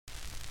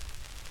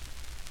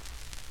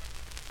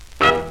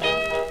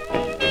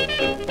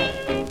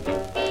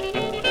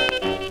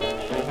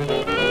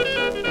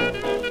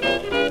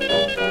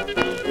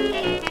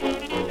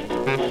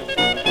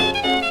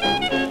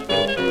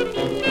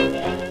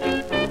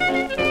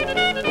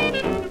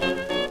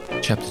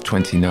Chapter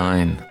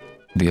 29,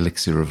 The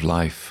Elixir of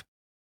Life.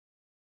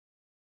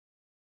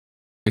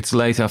 It's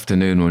late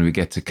afternoon when we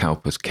get to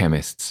Cowper's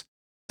Chemist's.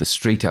 The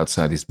street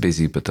outside is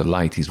busy, but the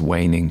light is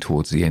waning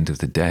towards the end of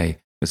the day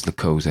as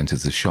Lacose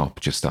enters the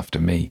shop just after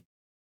me.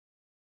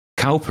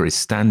 Cowper is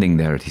standing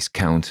there at his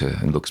counter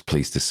and looks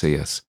pleased to see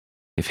us.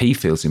 If he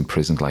feels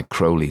imprisoned like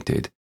Crowley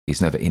did,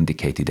 he's never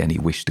indicated any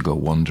wish to go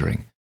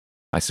wandering.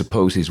 I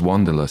suppose his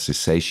wanderlust is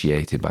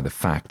satiated by the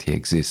fact he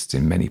exists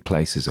in many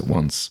places at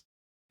once.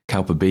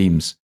 Cowper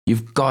beams.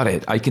 "You've got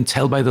it. I can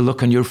tell by the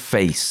look on your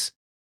face."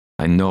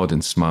 I nod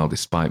and smile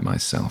despite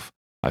myself.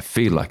 I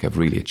feel like I've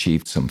really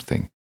achieved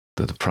something,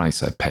 though the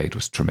price I paid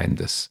was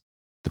tremendous.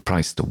 The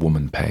price the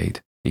woman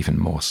paid, even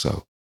more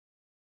so.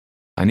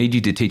 "I need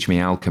you to teach me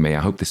alchemy.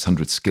 I hope this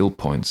 100 skill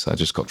points I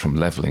just got from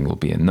leveling will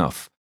be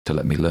enough to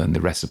let me learn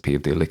the recipe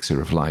of the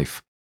elixir of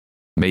life."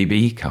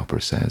 "Maybe,"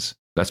 Cowper says.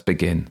 "Let's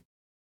begin."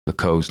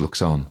 Lacose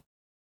looks on.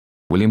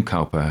 "William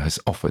Cowper has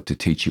offered to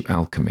teach you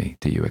alchemy.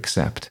 Do you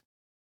accept?"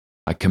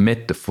 I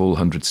commit the full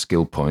 100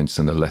 skill points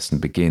and the lesson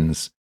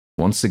begins.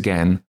 Once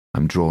again,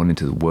 I'm drawn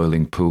into the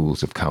whirling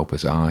pools of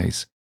Cowper's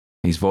eyes.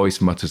 His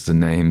voice mutters the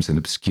names and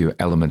obscure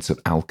elements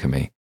of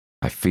alchemy.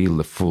 I feel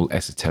the full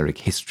esoteric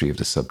history of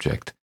the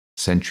subject,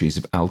 centuries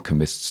of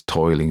alchemists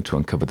toiling to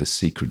uncover the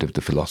secret of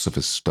the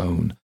philosopher's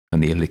stone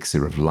and the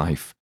elixir of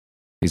life.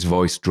 His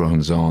voice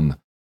drones on.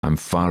 I'm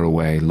far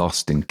away,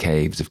 lost in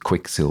caves of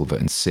quicksilver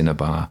and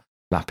cinnabar,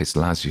 lapis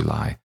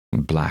lazuli,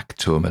 and black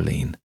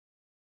tourmaline.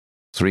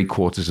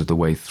 3/4 of the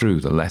way through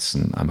the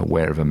lesson, I'm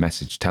aware of a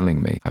message telling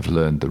me I've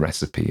learned the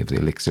recipe of the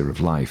elixir of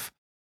life.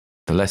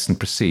 The lesson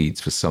proceeds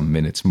for some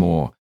minutes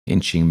more,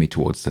 inching me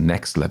towards the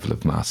next level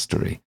of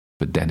mastery,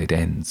 but then it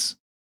ends.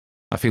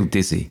 I feel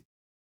dizzy.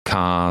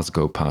 Cars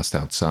go past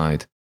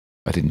outside.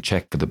 I didn't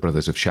check for the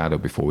Brothers of Shadow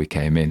before we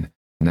came in.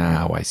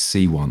 Now I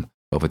see one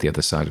over the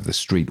other side of the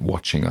street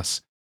watching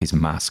us, his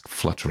mask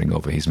fluttering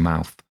over his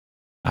mouth.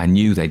 I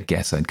knew they'd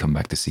guess I'd come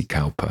back to see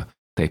Cowper.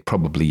 They'd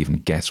probably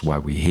even guess why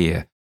we're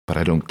here. But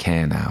I don't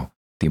care now.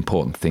 The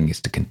important thing is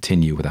to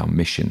continue with our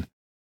mission.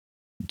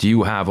 "Do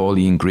you have all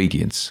the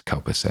ingredients?"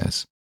 Cowper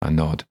says. I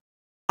nod.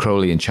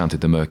 "Crowley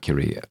enchanted the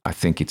mercury. I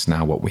think it's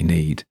now what we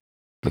need."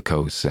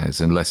 Lacose says,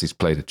 "Unless he's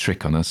played a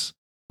trick on us.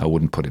 I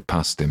wouldn't put it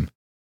past him."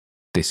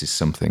 This is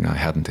something I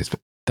hadn't.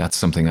 That's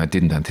something I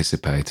didn't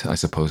anticipate. I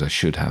suppose I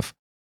should have.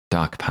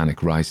 Dark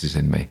panic rises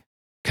in me.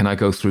 "Can I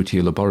go through to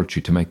your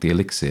laboratory to make the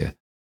elixir?"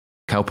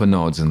 Cowper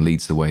nods and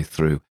leads the way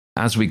through.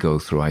 As we go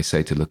through, I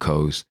say to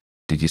Lacose,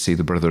 "Did you see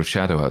the Brother of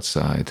Shadow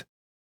outside?"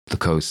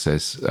 Lacose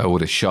says, "I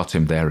would have shot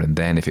him there and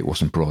then if it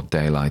wasn't broad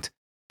daylight,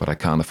 but I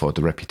can't afford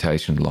the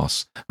reputation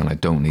loss, and I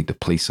don't need the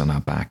police on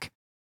our back.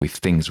 We've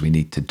things we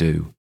need to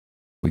do."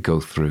 We go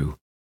through.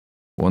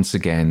 Once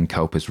again,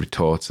 Cowper's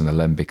retorts and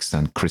alembics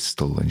stand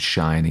crystal and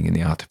shining in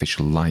the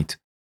artificial light.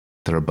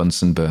 There are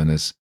Bunsen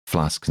burners,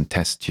 flasks and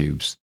test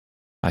tubes.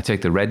 I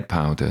take the red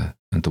powder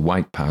and the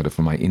white powder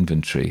from my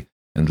inventory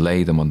and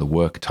lay them on the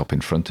worktop in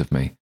front of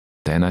me.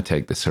 Then I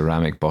take the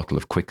ceramic bottle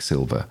of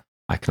quicksilver.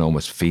 I can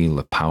almost feel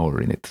the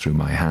power in it through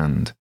my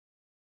hand.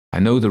 I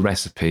know the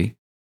recipe,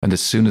 and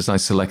as soon as I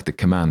select the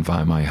command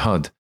via my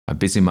HUD, I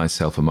busy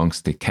myself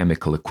amongst the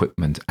chemical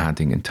equipment,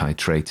 adding and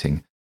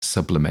titrating,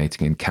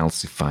 sublimating and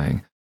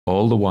calcifying,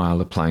 all the while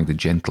applying the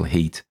gentle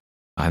heat.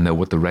 I know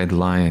what the red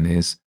lion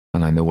is,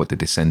 and I know what the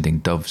descending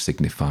dove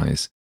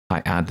signifies.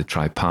 I add the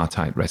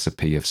tripartite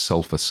recipe of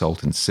sulfur,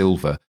 salt, and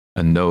silver,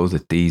 and know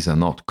that these are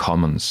not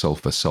common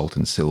sulfur, salt,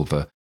 and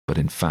silver, but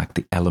in fact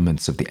the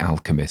elements of the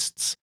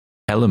alchemists,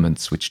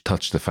 elements which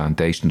touch the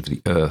foundation of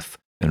the earth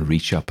and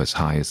reach up as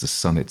high as the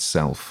sun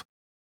itself.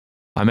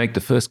 I make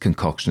the first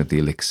concoction of the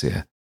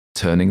elixir.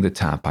 Turning the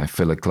tap, I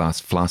fill a glass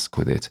flask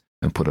with it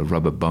and put a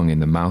rubber bung in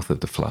the mouth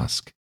of the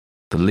flask.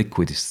 The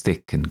liquid is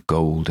thick and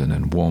golden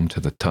and warm to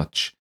the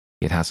touch.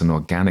 It has an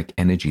organic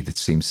energy that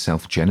seems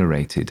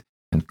self-generated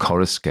and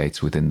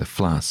coruscates within the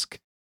flask.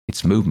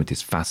 Its movement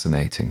is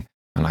fascinating,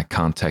 and I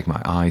can't take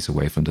my eyes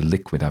away from the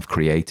liquid I've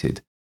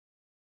created.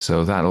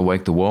 "So that'll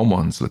wake the warm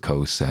ones,"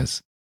 Lacose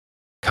says.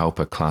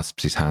 Cowper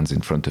clasps his hands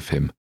in front of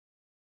him.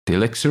 "The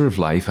elixir of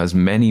life has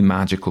many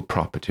magical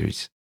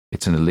properties.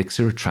 It's an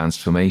elixir of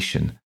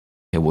transformation.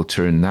 It will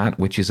turn that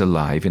which is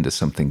alive into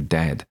something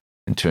dead,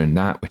 and turn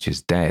that which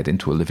is dead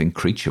into a living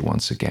creature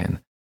once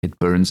again. It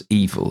burns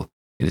evil.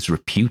 It is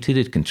reputed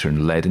it can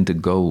turn lead into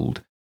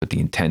gold, but the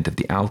intent of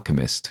the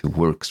alchemist who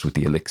works with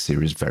the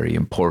elixir is very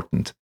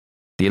important.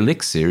 The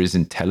elixir is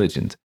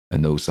intelligent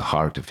and knows the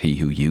heart of he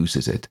who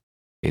uses it.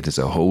 It is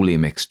a holy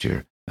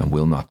mixture and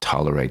will not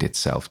tolerate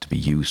itself to be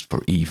used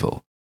for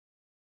evil."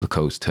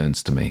 Lacose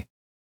turns to me.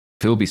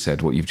 "Philby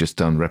said what you've just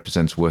done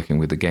represents working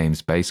with the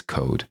game's base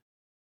code.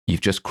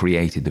 You've just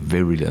created a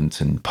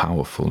virulent and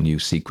powerful new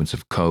sequence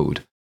of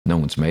code. No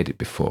one's made it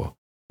before.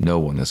 No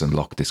one has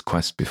unlocked this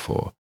quest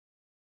before.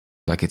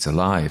 Like it's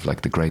alive,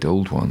 like the great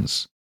old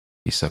ones."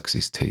 He sucks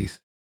his teeth.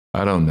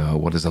 "I don't know.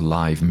 What does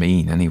alive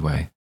mean,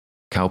 anyway?"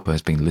 Cowper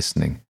has been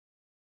listening.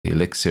 "The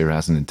elixir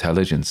has an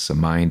intelligence, a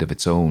mind of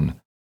its own.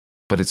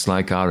 But it's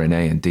like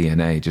RNA and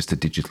DNA, just a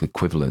digital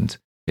equivalent.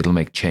 It'll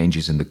make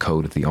changes in the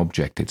code of the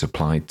object it's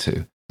applied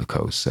to,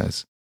 Lacose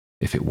says.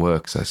 If it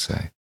works, I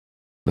say.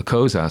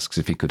 Lacose asks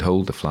if he could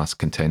hold the flask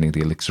containing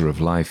the elixir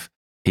of life.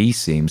 He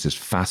seems as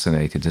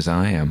fascinated as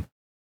I am.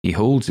 He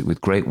holds it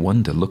with great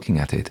wonder looking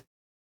at it.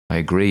 I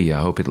agree,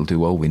 I hope it'll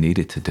do all we need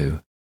it to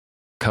do.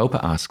 Cowper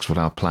asks what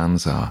our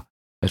plans are.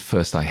 At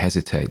first I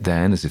hesitate,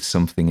 then, as if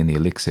something in the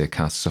elixir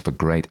casts off a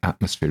great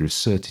atmosphere of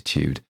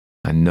certitude,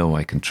 I know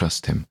I can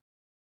trust him.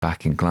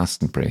 Back in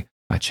Glastonbury,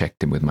 I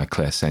checked him with my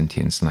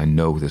clairsentience, and I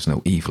know there's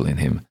no evil in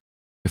him.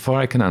 Before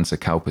I can answer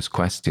Cowper's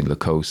question,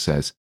 Lacose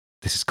says,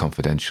 "This is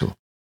confidential."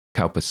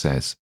 Cowper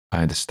says,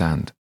 "I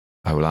understand.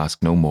 I will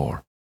ask no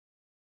more."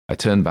 I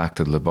turn back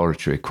to the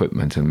laboratory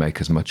equipment and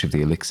make as much of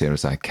the elixir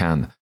as I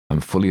can.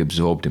 I'm fully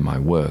absorbed in my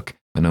work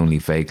and only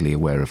vaguely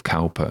aware of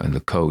Cowper and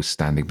Lacose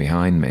standing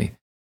behind me.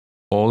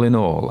 All in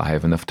all, I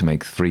have enough to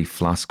make 3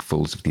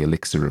 flaskfuls of the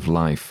elixir of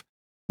life.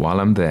 While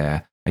I'm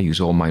there, I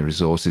use all my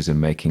resources in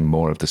making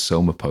more of the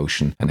Soma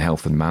potion and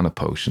health and mana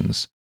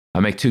potions. I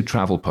make 2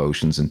 travel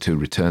potions and 2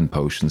 return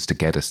potions to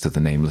get us to the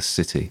nameless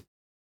city.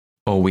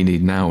 All we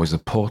need now is a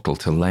portal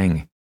to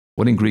Leng.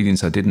 What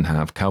ingredients I didn't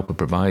have, Cowper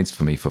provides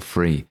for me for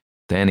free.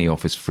 Then he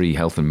offers free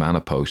health and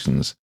mana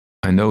potions.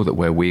 I know that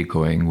where we're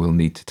going, we'll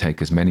need to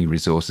take as many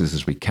resources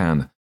as we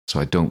can, so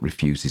I don't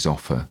refuse his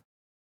offer.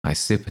 I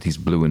sip at his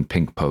blue and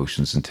pink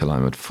potions until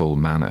I'm at full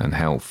mana and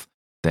health.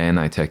 Then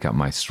I take out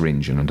my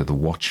syringe and under the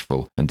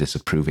watchful and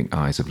disapproving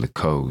eyes of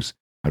Lacose,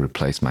 I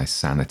replace my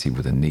sanity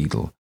with a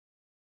needle.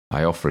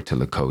 I offer it to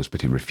Lacose,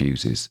 but he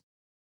refuses.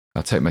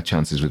 I'll take my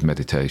chances with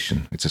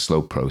meditation. It's a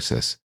slow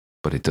process,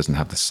 but it doesn't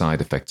have the side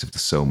effects of the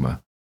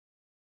Soma.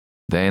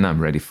 Then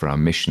I'm ready for our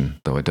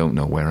mission, though I don't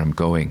know where I'm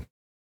going.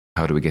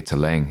 How do we get to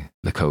Leng?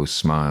 Lacose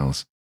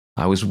smiles.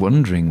 I was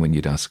wondering when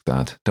you'd ask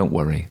that. Don't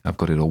worry, I've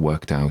got it all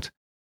worked out.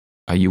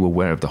 Are you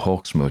aware of the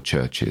Hawksmoor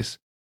churches?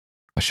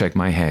 I shake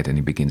my head and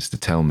he begins to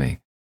tell me.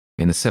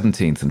 In the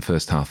 17th and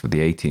first half of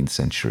the 18th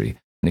century,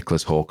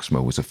 Nicholas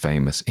Hawksmoor was a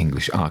famous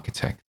English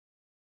architect.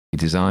 He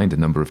designed a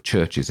number of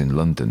churches in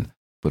London,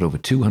 but over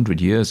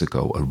 200 years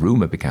ago, a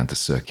rumour began to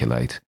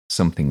circulate.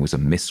 Something was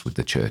amiss with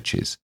the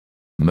churches.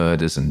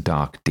 Murders and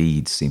dark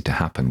deeds seemed to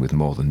happen with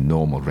more than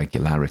normal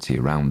regularity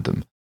around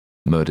them.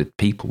 Murdered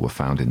people were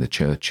found in the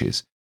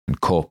churches, and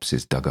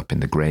corpses dug up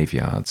in the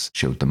graveyards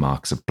showed the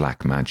marks of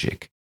black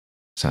magic.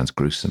 Sounds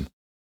gruesome.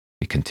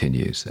 He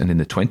continues, and in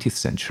the 20th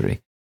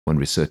century, when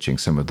researching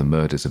some of the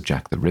murders of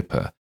Jack the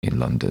Ripper in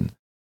London,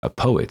 a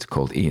poet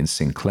called Ian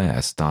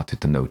Sinclair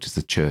started to notice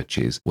the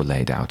churches were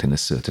laid out in a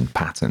certain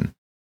pattern.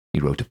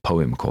 He wrote a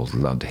poem called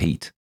Lud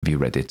Heat. Have you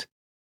read it?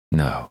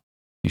 No.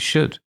 You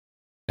should.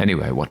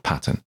 Anyway, what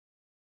pattern?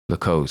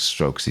 Lacose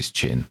strokes his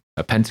chin.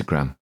 A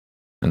pentagram.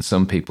 And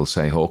some people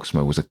say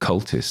Hawksmoor was a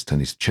cultist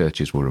and his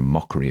churches were a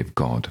mockery of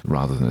God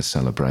rather than a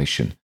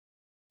celebration.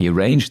 He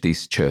arranged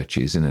these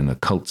churches in an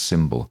occult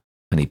symbol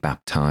and he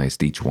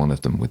baptized each one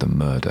of them with a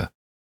murder.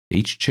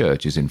 Each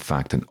church is in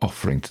fact an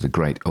offering to the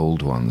great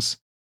old ones.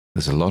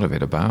 There's a lot of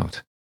it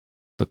about.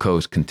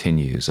 Lacose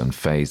continues,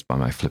 unfazed by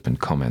my flippant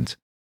comment.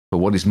 But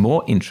what is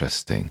more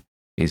interesting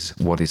is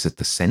what is at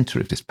the center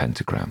of this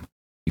pentagram.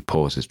 He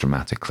pauses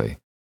dramatically.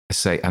 I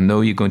say, I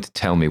know you're going to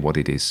tell me what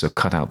it is, so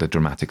cut out the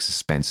dramatic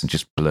suspense and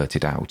just blurt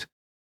it out.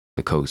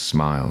 Lacose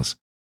smiles.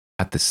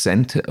 At the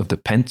center of the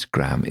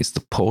pentagram is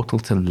the portal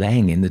to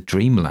Leng in the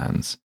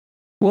Dreamlands.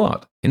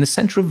 What? In the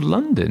center of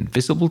London,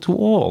 visible to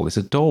all, is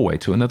a doorway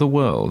to another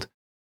world.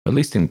 At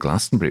least in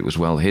Glastonbury it was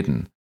well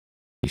hidden.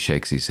 He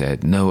shakes his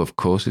head. No, of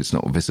course it's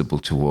not visible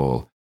to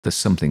all. There's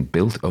something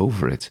built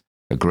over it,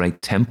 a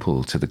great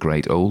temple to the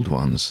great old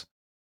ones.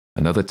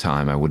 Another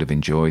time I would have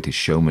enjoyed his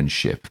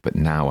showmanship, but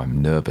now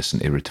I'm nervous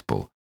and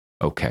irritable.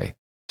 Okay,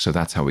 so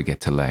that's how we get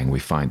to Leng. We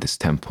find this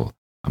temple.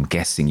 I'm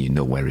guessing you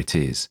know where it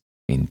is.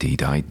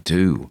 Indeed I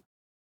do.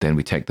 Then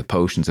we take the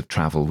potions of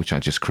travel which I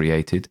just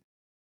created.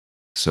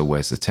 So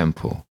where's the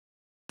temple?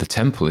 The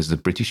temple is the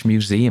British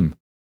Museum.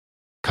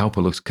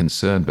 Cowper looks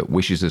concerned but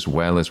wishes us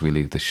well as we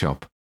leave the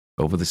shop.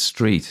 Over the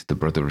street, the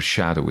Brother of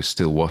Shadow is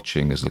still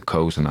watching as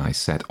Lacose and I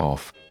set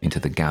off into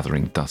the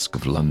gathering dusk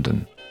of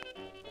London.